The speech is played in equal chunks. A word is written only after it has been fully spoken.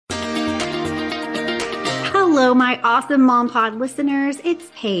Hello, my awesome Mom Pod listeners.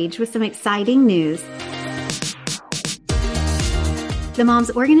 It's Paige with some exciting news. The Moms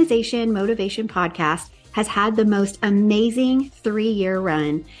Organization Motivation Podcast has had the most amazing 3-year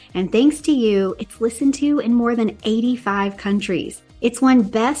run. And thanks to you, it's listened to in more than 85 countries. It's won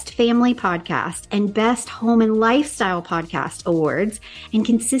Best Family Podcast and Best Home and Lifestyle Podcast awards and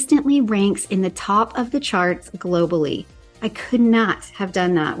consistently ranks in the top of the charts globally. I could not have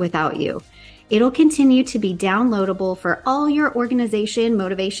done that without you. It'll continue to be downloadable for all your organization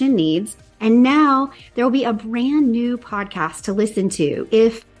motivation needs. And now there will be a brand new podcast to listen to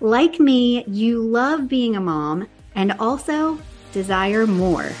if, like me, you love being a mom and also desire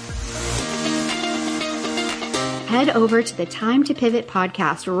more. Head over to the Time to Pivot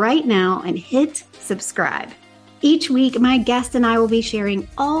podcast right now and hit subscribe. Each week, my guest and I will be sharing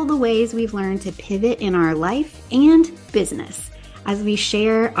all the ways we've learned to pivot in our life and business as we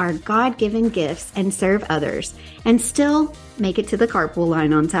share our God-given gifts and serve others and still make it to the carpool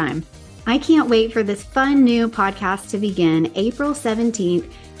line on time. I can't wait for this fun new podcast to begin April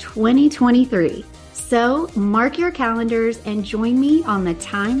 17th, 2023. So mark your calendars and join me on the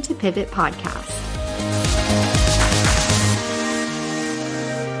Time to Pivot podcast.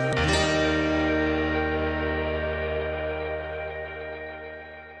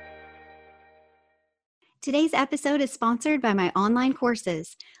 Today's episode is sponsored by my online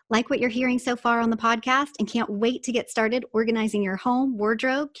courses. Like what you're hearing so far on the podcast and can't wait to get started organizing your home,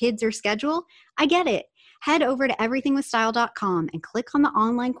 wardrobe, kids, or schedule? I get it. Head over to everythingwithstyle.com and click on the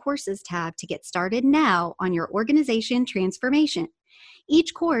online courses tab to get started now on your organization transformation.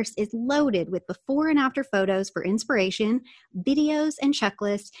 Each course is loaded with before and after photos for inspiration, videos, and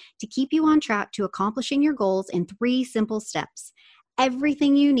checklists to keep you on track to accomplishing your goals in 3 simple steps.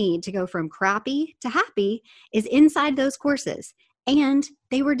 Everything you need to go from crappy to happy is inside those courses, and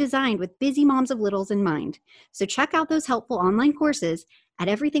they were designed with busy moms of littles in mind. So check out those helpful online courses at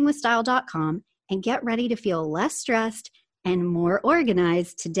everythingwithstyle.com and get ready to feel less stressed and more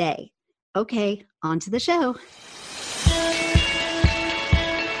organized today. Okay, on to the show.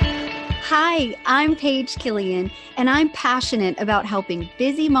 Hi, I'm Paige Killian, and I'm passionate about helping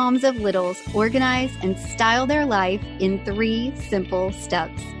busy moms of littles organize and style their life in 3 simple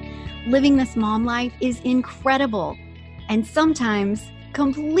steps. Living this mom life is incredible and sometimes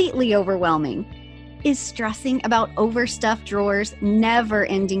completely overwhelming. Is stressing about overstuffed drawers,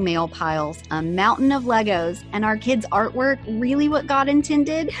 never-ending mail piles, a mountain of Legos, and our kids' artwork really what God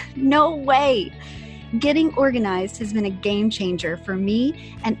intended? No way! Getting organized has been a game changer for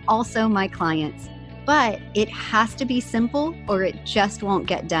me and also my clients. But it has to be simple or it just won't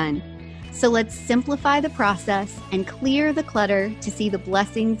get done. So let's simplify the process and clear the clutter to see the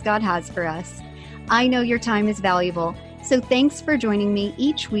blessings God has for us. I know your time is valuable, so thanks for joining me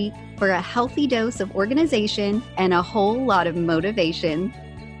each week for a healthy dose of organization and a whole lot of motivation.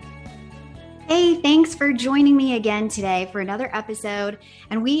 Hey, thanks for joining me again today for another episode.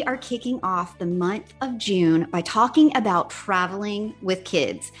 And we are kicking off the month of June by talking about traveling with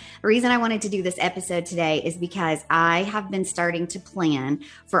kids. The reason I wanted to do this episode today is because I have been starting to plan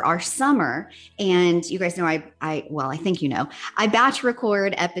for our summer. And you guys know, I think you know, I batch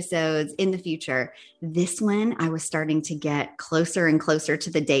record episodes in the future. This one, I was starting to get closer and closer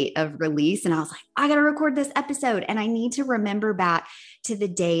to the date of release. And I was like, I got to record this episode. And I need to remember back to the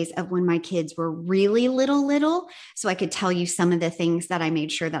days of when my kids were really little, so I could tell you some of the things that I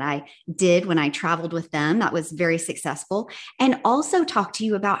made sure that I did when I traveled with them. That was very successful. And also talk to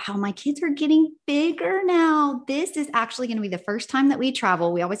you about how my kids are getting bigger now. This is actually going to be the first time that we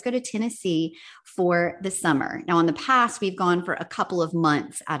travel. We always go to Tennessee for the summer. Now, in the past, we've gone for a couple of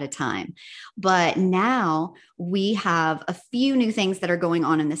months at a time, but now we have a few new things that are going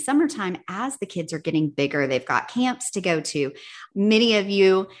on in the summertime as the kids are getting bigger. They've got camps to go to. Many of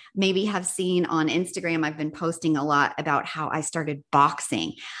you maybe have seen on Instagram, I've been posting a lot about how I started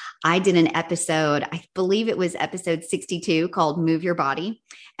boxing. I did an episode, I believe it was episode 62 called Move Your Body.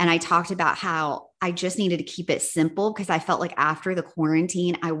 And I talked about how I just needed to keep it simple because I felt like after the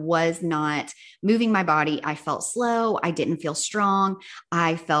quarantine, I was not moving my body. I felt slow. I didn't feel strong.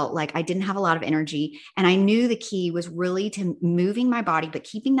 I felt like I didn't have a lot of energy. And I knew the key was really to moving my body, but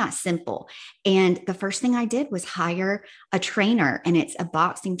keeping that simple. And the first thing I did was hire a trainer, and it's a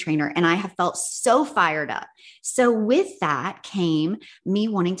boxing trainer. And I have felt so fired up. So with that came me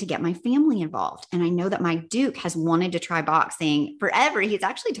wanting to get my family involved. And I know that my Duke has wanted to try boxing forever. He's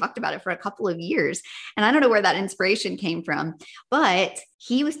actually talked about it for a couple of years. years. And I don't know where that inspiration came from, but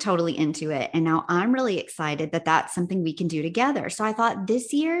he was totally into it. And now I'm really excited that that's something we can do together. So I thought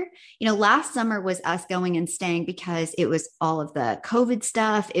this year, last summer was us going and staying because it was all of the COVID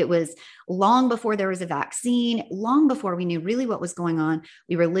stuff. It was long before there was a vaccine, long before we knew really what was going on.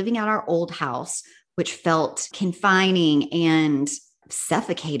 We were living at our old house, which felt confining and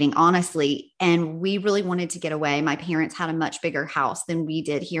suffocating, honestly. And we really wanted to get away. My parents had a much bigger house than we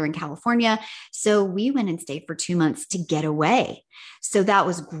did here in California. So we went and stayed for 2 months to get away. So that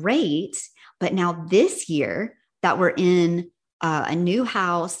was great. But now this year that we're in a new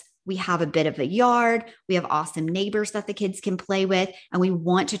house, we have a bit of a yard. We have awesome neighbors that the kids can play with. And we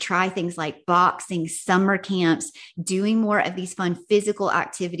want to try things like boxing, summer camps, doing more of these fun physical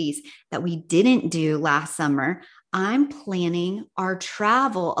activities that we didn't do last summer. I'm planning our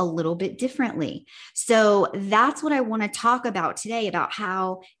travel a little bit differently. So that's what I want to talk about today, about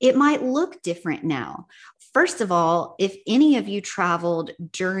how it might look different now. First of all, if any of you traveled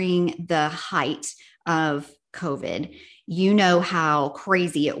during the height of COVID, you know how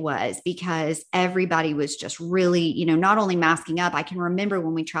crazy it was because everybody was just really, not only masking up. I can remember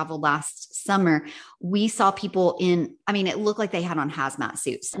when we traveled last summer, we saw people it looked like they had on hazmat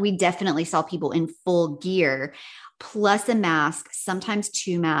suits. We definitely saw people in full gear, plus a mask, sometimes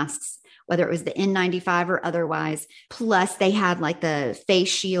 2 masks, whether it was the N95 or otherwise. Plus they had like the face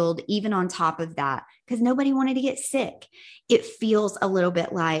shield, even on top of that, because nobody wanted to get sick. It feels a little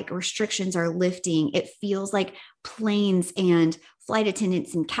bit like restrictions are lifting. It feels like planes and flight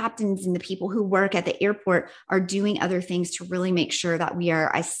attendants and captains and the people who work at the airport are doing other things to really make sure that we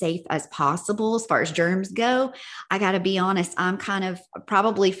are as safe as possible as far as germs go. I got to be honest, I'm kind of,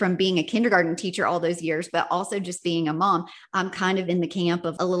 probably from being a kindergarten teacher all those years, but also just being a mom, I'm kind of in the camp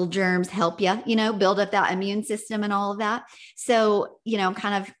of a little germs help you, build up that immune system and all of that. So,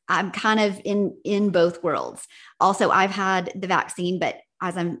 I'm kind of in both worlds. Also, I've had the vaccine, but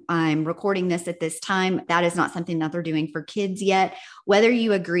as I'm recording this at this time, that is not something that they're doing for kids yet. Whether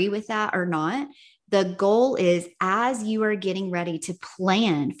you agree with that or not, the goal is, as you are getting ready to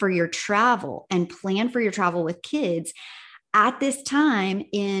plan for your travel and plan for your travel with kids at this time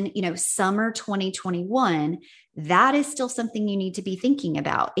in, summer 2021, that is still something you need to be thinking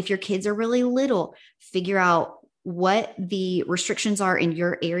about. If your kids are really little, figure out what the restrictions are in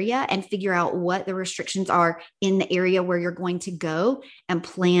your area and figure out what the restrictions are in the area where you're going to go and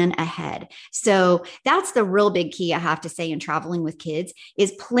plan ahead. So that's the real big key I have to say in traveling with kids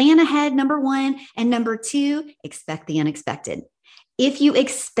is plan ahead, number one. And number two, expect the unexpected. If you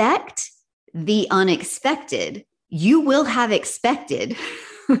expect the unexpected, you will have expected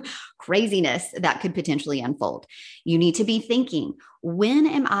craziness that could potentially unfold. You need to be thinking, when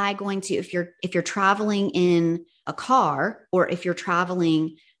am I going to, if you're traveling in a car, or if you're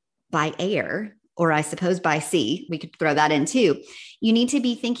traveling by air, or I suppose by sea, we could throw that in too. You need to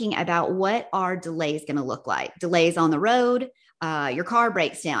be thinking about what are delays going to look like. Delays on the road, your car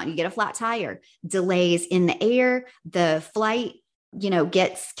breaks down, you get a flat tire, delays in the air, the flight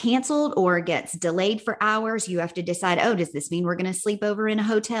gets canceled or gets delayed for hours. You have to decide, does this mean we're going to sleep over in a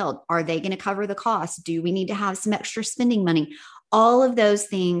hotel? Are they going to cover the cost? Do we need to have some extra spending money? All of those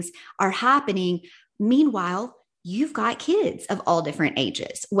things are happening. Meanwhile, you've got kids of all different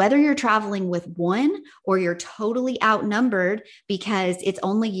ages, whether you're traveling with one or you're totally outnumbered because it's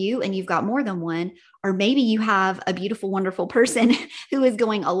only you and you've got more than one, or maybe you have a beautiful, wonderful person who is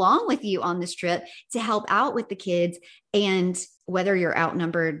going along with you on this trip to help out with the kids. And whether you're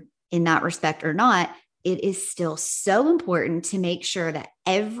outnumbered in that respect or not, it is still so important to make sure that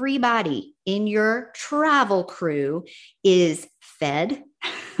everybody in your travel crew is fed.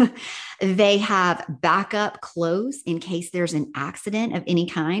 They have backup clothes in case there's an accident of any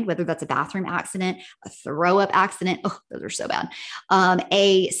kind, whether that's a bathroom accident, a throw up accident. Oh, those are so bad.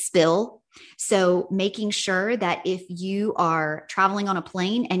 A spill. So making sure that if you are traveling on a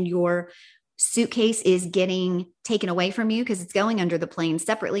plane and your suitcase is getting taken away from you because it's going under the plane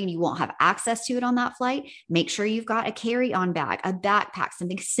separately and you won't have access to it on that flight, make sure you've got a carry-on bag, a backpack,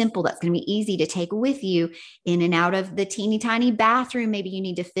 something simple that's going to be easy to take with you in and out of the teeny tiny bathroom maybe you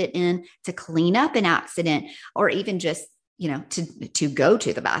need to fit in to clean up an accident, or even just to go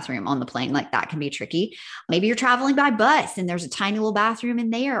to the bathroom on the plane. Like that can be tricky. Maybe you're traveling by bus and there's a tiny little bathroom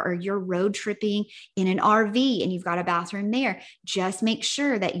in there, or you're road tripping in an RV and you've got a bathroom there. Just make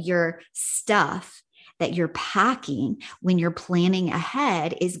sure that your stuff that you're packing when you're planning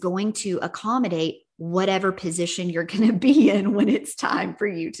ahead is going to accommodate whatever position you're going to be in when it's time for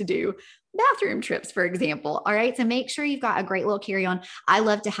you to do bathroom trips, for example. All right. So make sure you've got a great little carry on. I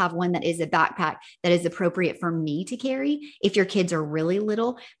love to have one that is a backpack that is appropriate for me to carry if your kids are really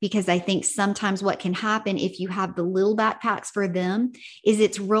little, because I think sometimes what can happen if you have the little backpacks for them is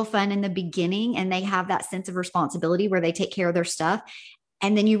it's real fun in the beginning and they have that sense of responsibility where they take care of their stuff.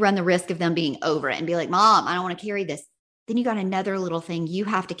 And then you run the risk of them being over it and be like, Mom, I don't want to carry this. Then you got another little thing you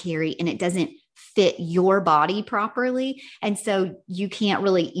have to carry and it doesn't fit your body properly. And so you can't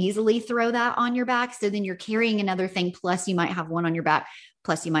really easily throw that on your back. So then you're carrying another thing. Plus you might have one on your back.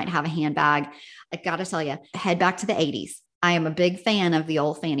 Plus you might have a handbag. I got to tell you, head back to the 80s. I am a big fan of the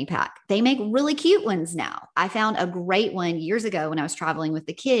old fanny pack. They make really cute ones now. I found a great one years ago when I was traveling with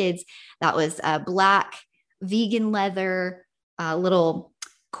the kids. That was a black vegan leather, little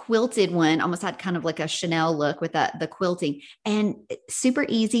quilted one, almost had kind of like a Chanel look with the quilting, and super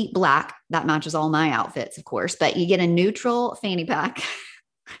easy black. That matches all my outfits, of course, but you get a neutral fanny pack.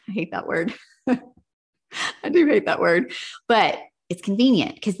 I hate that word. I do hate that word, but it's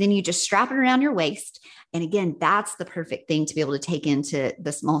convenient because then you just strap it around your waist. And again, that's the perfect thing to be able to take into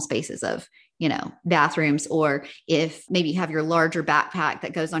the small spaces of, bathrooms, or if maybe you have your larger backpack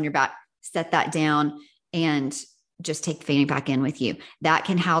that goes on your back, set that down and just take the fanny pack in with you. That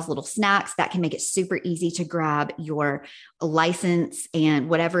can house little snacks. That can make it super easy to grab your license and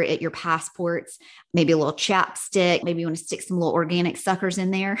whatever at your passports, maybe a little chapstick. Maybe you want to stick some little organic suckers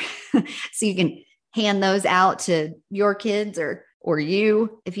in there so you can hand those out to your kids or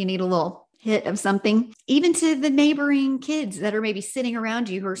you, if you need a little hit of something, even to the neighboring kids that are maybe sitting around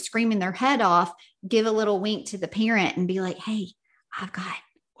you who are screaming their head off. Give a little wink to the parent and be like, hey, I've got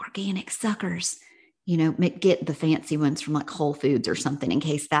organic suckers. Get the fancy ones from like Whole Foods or something, in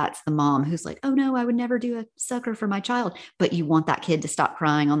case that's the mom who's like, oh no, I would never do a sucker for my child. But you want that kid to stop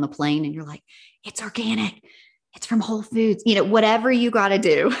crying on the plane. And you're like, it's organic. It's from Whole Foods, whatever you got to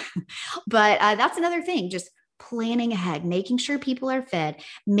do. But that's another thing, just planning ahead, making sure people are fed,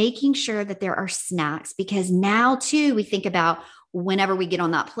 making sure that there are snacks, because now too, we think about whenever we get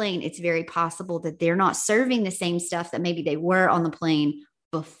on that plane, it's very possible that they're not serving the same stuff that maybe they were on the plane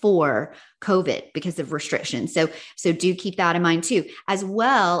before COVID because of restrictions. So do keep that in mind too, as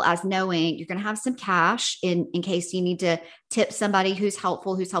well as knowing you're going to have some cash in case you need to tip somebody who's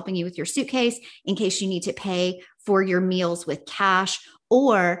helpful, who's helping you with your suitcase, in case you need to pay for your meals with cash,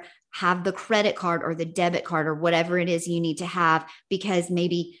 or have the credit card or the debit card or whatever it is you need to have, because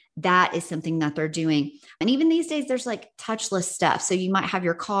maybe that is something that they're doing. And even these days, there's like touchless stuff. So you might have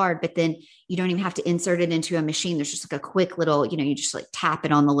your card, but then you don't even have to insert it into a machine. There's just like a quick little, you just like tap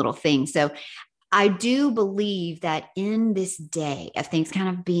it on the little thing. So I do believe that in this day of things kind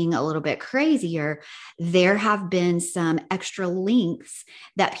of being a little bit crazier, there have been some extra links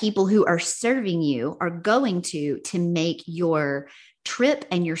that people who are serving you are going to make your trip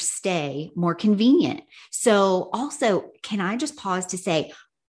and your stay more convenient. So also, can I just pause to say,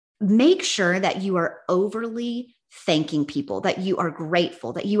 make sure that you are overly thanking people, that you are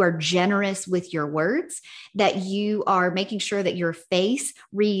grateful, that you are generous with your words, that you are making sure that your face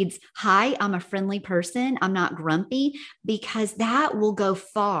reads, hi, I'm a friendly person, I'm not grumpy, because that will go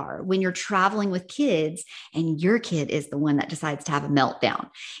far when you're traveling with kids and your kid is the one that decides to have a meltdown.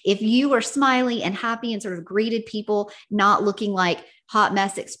 If you are smiley and happy and sort of greeted people, not looking like Hot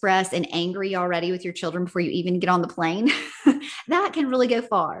Mess Express and angry already with your children before you even get on the plane, that can really go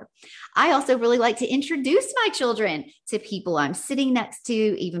far. I also really like to introduce my children to people I'm sitting next to,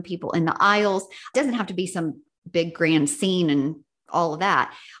 even people in the aisles. It doesn't have to be some big grand scene and all of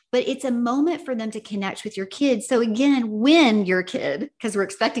that, but it's a moment for them to connect with your kids. So again, when your kid, because we're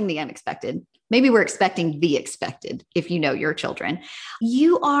expecting the unexpected, maybe we're expecting the expected if you know your children,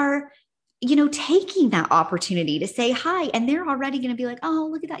 you are taking that opportunity to say hi, and they're already going to be like, oh,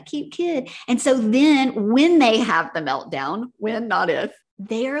 look at that cute kid. And so then when they have the meltdown, when, not if,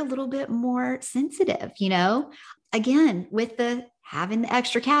 they're a little bit more sensitive, again, with the having the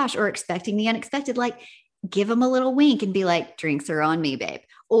extra cash or expecting the unexpected, like give them a little wink and be like, drinks are on me, babe.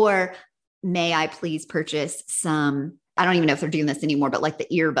 Or may I please purchase some, I don't even know if they're doing this anymore, but like the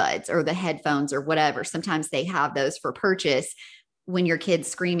earbuds or the headphones or whatever. Sometimes they have those for purchase when your kid's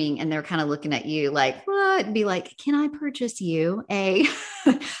screaming and they're kind of looking at you like, what? And be like, can I purchase you a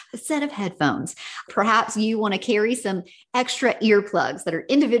set of headphones? Perhaps you want to carry some extra earplugs that are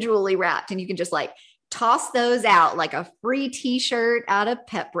individually wrapped and you can just like toss those out like a free t-shirt at a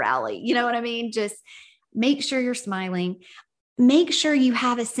pep rally. You know what I mean? Just make sure you're smiling. Make sure you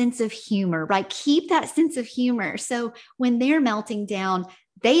have a sense of humor, right? Keep that sense of humor. So when they're melting down,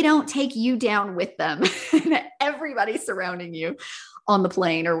 they don't take you down with them. Everybody surrounding you. on the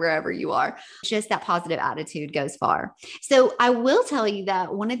plane or wherever you are. Just that positive attitude goes far. So I will tell you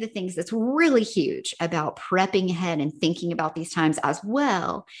that one of the things that's really huge about prepping ahead and thinking about these times as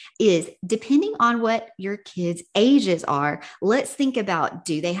well is depending on what your kids' ages are, let's think about,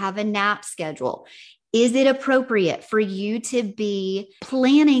 do they have a nap schedule? Is it appropriate for you to be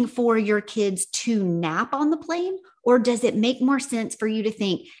planning for your kids to nap on the plane? Or does it make more sense for you to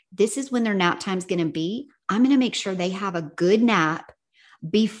think, this is when their nap time is going to be? I'm going to make sure they have a good nap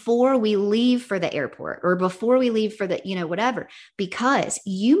before we leave for the airport or before we leave for the, whatever, because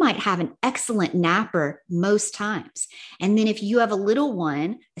you might have an excellent napper most times. And then if you have a little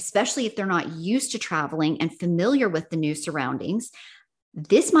one, especially if they're not used to traveling and familiar with the new surroundings,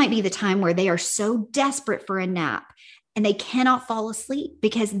 this might be the time where they are so desperate for a nap and they cannot fall asleep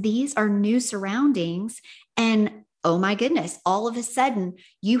because these are new surroundings. And oh my goodness, all of a sudden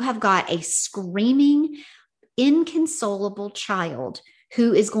you have got a screaming, inconsolable child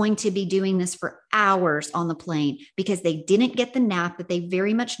who is going to be doing this for hours on the plane because they didn't get the nap that they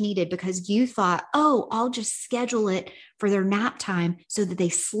very much needed because you thought, oh, I'll just schedule it for their nap time so that they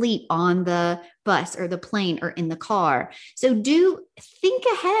sleep on the bus or the plane or in the car. So do think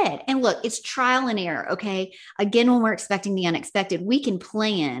ahead. And look, it's trial and error. Okay. Again, when we're expecting the unexpected, we can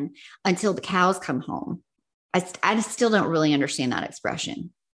plan until the cows come home. I still don't really understand that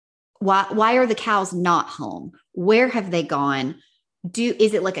expression. Why are the cows not home? Where have they gone?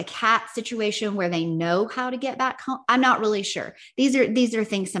 Is it like a cat situation where they know how to get back home? I'm not really sure. These are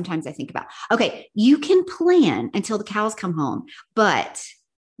things sometimes I think about. Okay, you can plan until the cows come home, but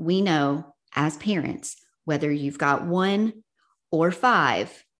we know as parents, whether you've got 1 or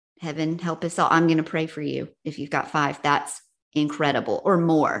 5, heaven help us all. I'm going to pray for you. If you've got 5, that's incredible, or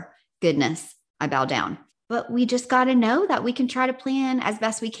more. Goodness, I bow down. But we just got to know that we can try to plan as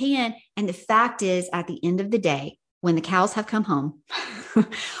best we can. And the fact is, at the end of the day, when the cows have come home,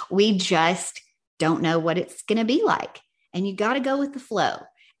 we just don't know what it's going to be like. And you got to go with the flow.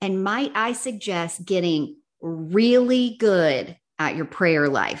 And might I suggest getting really good at your prayer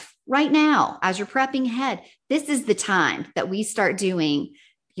life right now as you're prepping ahead? This is the time that we start doing,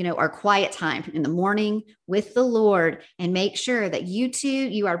 our quiet time in the morning with the Lord, and make sure that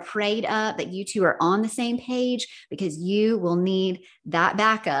you are prayed up, that you two are on the same page, because you will need that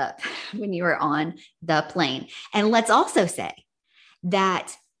backup when you are on the plane. And let's also say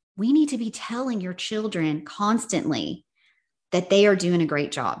that we need to be telling your children constantly that they are doing a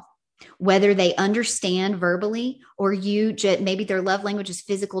great job, whether they understand verbally or maybe their love language is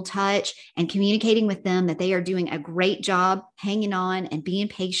physical touch, and communicating with them that they are doing a great job hanging on and being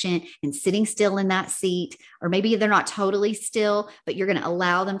patient and sitting still in that seat. Or maybe they're not totally still, but you're going to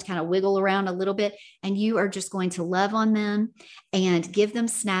allow them to kind of wiggle around a little bit, and you are just going to love on them and give them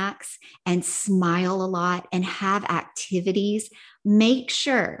snacks and smile a lot and have activities. Make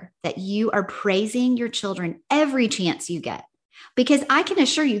sure that you are praising your children every chance you get. Because I can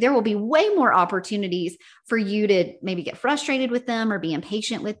assure you, there will be way more opportunities for you to maybe get frustrated with them or be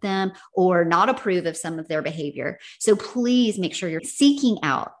impatient with them or not approve of some of their behavior. So please make sure you're seeking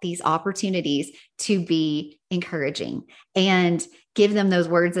out these opportunities to be encouraging and give them those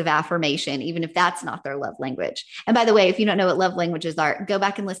words of affirmation, even if that's not their love language. And by the way, if you don't know what love languages are, go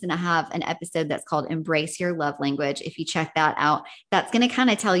back and listen. I have an episode that's called Embrace Your Love Language. If you check that out, that's going to kind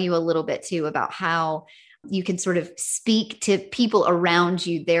of tell you a little bit too about how you can sort of speak to people around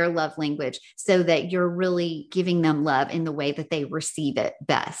you, their love language, so that you're really giving them love in the way that they receive it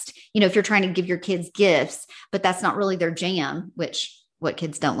best. If you're trying to give your kids gifts, but that's not really their jam, which what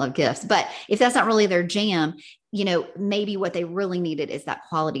kids don't love gifts, but if that's not really their jam, maybe what they really needed is that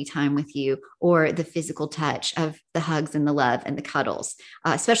quality time with you, or the physical touch of the hugs and the love and the cuddles,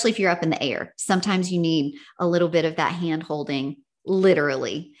 especially if you're up in the air. Sometimes you need a little bit of that hand holding,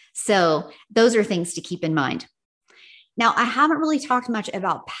 literally. So those are things to keep in mind. Now, I haven't really talked much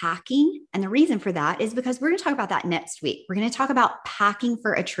about packing. And the reason for that is because we're going to talk about that next week. We're going to talk about packing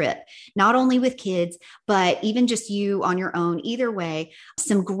for a trip, not only with kids, but even just you on your own. Either way,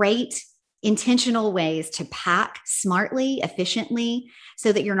 some great intentional ways to pack smartly, efficiently,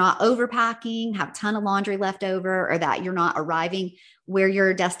 so that you're not overpacking, have a ton of laundry left over, or that you're not arriving where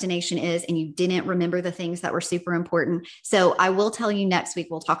your destination is and you didn't remember the things that were super important. So I will tell you next week,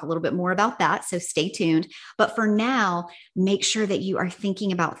 we'll talk a little bit more about that. So stay tuned. But for now, make sure that you are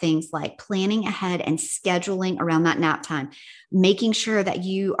thinking about things like planning ahead and scheduling around that nap time, making sure that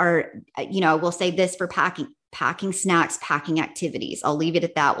you are, we'll say this for packing snacks, packing activities. I'll leave it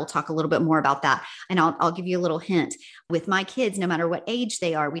at that. We'll talk a little bit more about that. And I'll give you a little hint. With my kids, no matter what age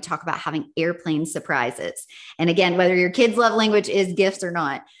they are, we talk about having airplane surprises. And again, whether your kids' love language is gifts or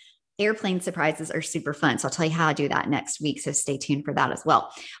not, Airplane surprises are super fun. So I'll tell you how I do that next week. So stay tuned for that as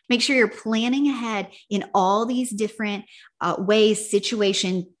well. Make sure you're planning ahead in all these different ways,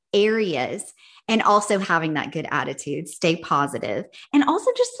 situation areas, and also having that good attitude, stay positive. And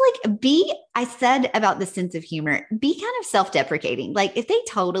also just I said about the sense of humor, be kind of self-deprecating. Like if they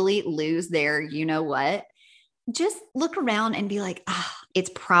totally lose their, you know what, just look around and be like,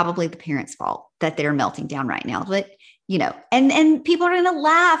 it's probably the parent's fault that they're melting down right now. But and people are going to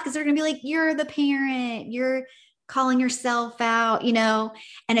laugh because they're going to be like, you're the parent, you're calling yourself out,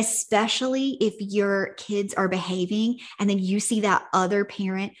 and especially if your kids are behaving and then you see that other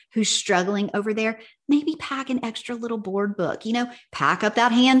parent who's struggling over there, maybe pack an extra little board book, pack up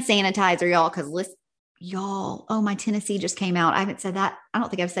that hand sanitizer, y'all. Cause listen, y'all, oh, my Tennessee just came out. I haven't said that. I don't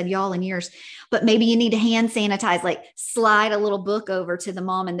think I've said y'all in years, but maybe you need to hand sanitize, like slide a little book over to the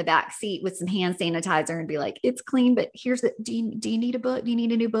mom in the back seat with some hand sanitizer and be like, it's clean, but here's the, do you need a book? Do you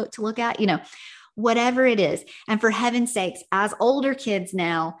need a new book to look at? Whatever it is. And for heaven's sakes, as older kids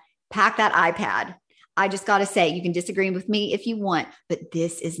now, pack that iPad. I just got to say, you can disagree with me if you want, but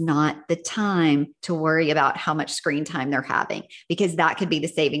this is not the time to worry about how much screen time they're having, because that could be the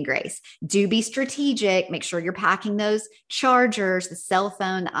saving grace. Do be strategic. Make sure you're packing those chargers, the cell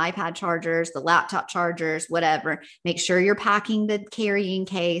phone, the iPad chargers, the laptop chargers, whatever. Make sure you're packing the carrying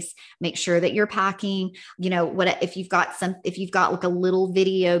case. Make sure that you're packing, if you've got like a little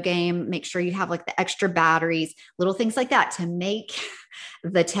video game, make sure you have like the extra batteries, little things like that to make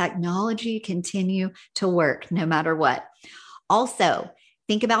the technology continue to work no matter what. Also,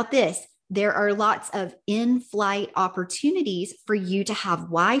 think about this. There are lots of in-flight opportunities for you to have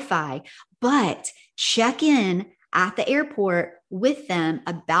Wi-Fi, but check in at the airport with them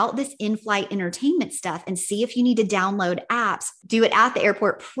about this in-flight entertainment stuff and see if you need to download apps. Do it at the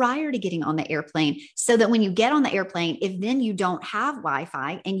airport prior to getting on the airplane so that when you get on the airplane, if then you don't have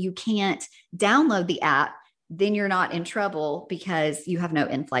Wi-Fi and you can't download the app, then you're not in trouble because you have no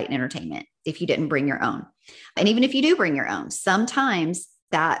in-flight entertainment if you didn't bring your own. And even if you do bring your own, sometimes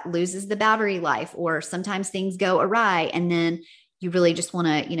that loses the battery life, or sometimes things go awry and then you really just want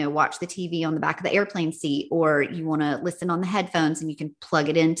to, watch the TV on the back of the airplane seat, or you want to listen on the headphones and you can plug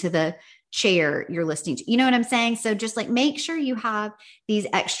it into the chair you're listening to. You know what I'm saying? So just make sure you have these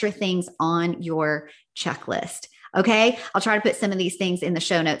extra things on your checklist. Okay. I'll try to put some of these things in the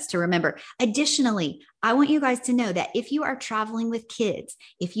show notes to remember. Additionally, I want you guys to know that if you are traveling with kids,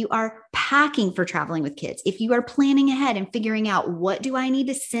 if you are packing for traveling with kids, if you are planning ahead and figuring out what do I need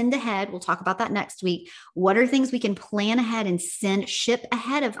to send ahead, we'll talk about that next week. What are things we can plan ahead and ship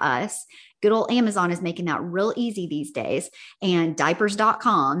ahead of us? Good old Amazon is making that real easy these days, and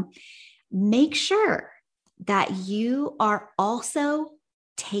diapers.com. Make sure that you are also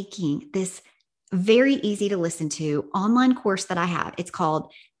taking this very easy to listen to online course that I have. It's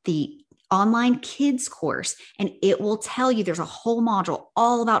called the Online Kids Course, and it will tell you there's a whole module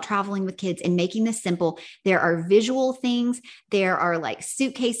all about traveling with kids and making this simple. There are visual things. There are like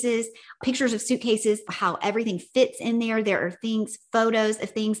suitcases, pictures of suitcases, how everything fits in there. There are photos of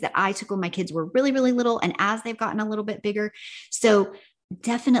things that I took when my kids were really, really little and as they've gotten a little bit bigger. So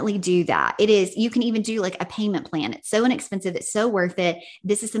definitely do that. You can even do like a payment plan. It's so inexpensive. It's so worth it.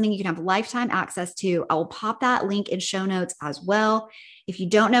 This is something you can have lifetime access to. I will pop that link in show notes as well. If you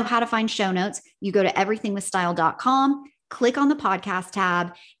don't know how to find show notes, you go to everythingwithstyle.com, click on the podcast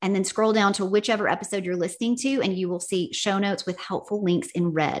tab, and then scroll down to whichever episode you're listening to, and you will see show notes with helpful links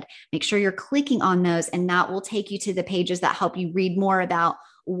in red. Make sure you're clicking on those, and that will take you to the pages that help you read more about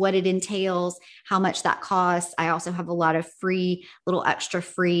what it entails, how much that costs. I also have a lot of extra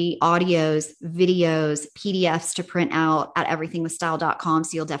free audios, videos, PDFs to print out at everythingwithstyle.com.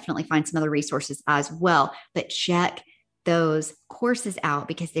 So you'll definitely find some other resources as well. But check those courses out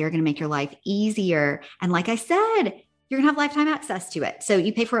because they're going to make your life easier. And like I said, you're going to have lifetime access to it. So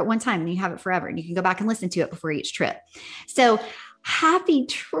you pay for it one time and you have it forever, and you can go back and listen to it before each trip. So happy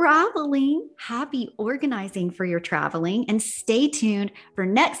traveling, happy organizing for your traveling, and stay tuned for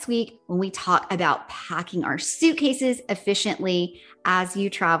next week when we talk about packing our suitcases efficiently as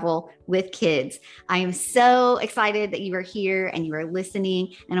you travel with kids. I am so excited that you are here and you are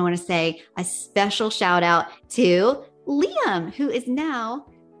listening. And I want to say a special shout out to Liam, who is now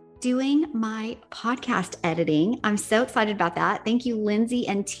doing my podcast editing. I'm so excited about that. Thank you, Lindsay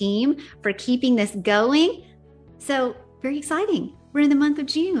and team, for keeping this going. So very exciting. We're in the month of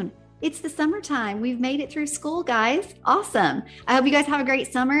June. It's the summertime. We've made it through school, guys. Awesome. I hope you guys have a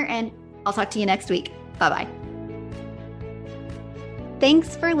great summer, and I'll talk to you next week. Bye-bye.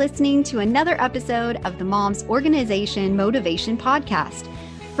 Thanks for listening to another episode of the Mom's Organization Motivation Podcast.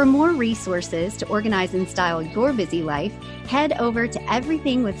 For more resources to organize and style your busy life, head over to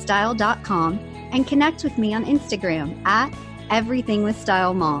everythingwithstyle.com and connect with me on Instagram at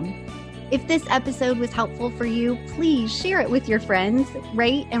everythingwithstylemom. If this episode was helpful for you, please share it with your friends,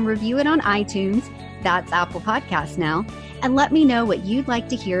 rate and review it on iTunes, that's Apple Podcasts now, and let me know what you'd like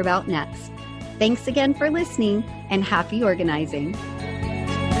to hear about next. Thanks again for listening and happy organizing.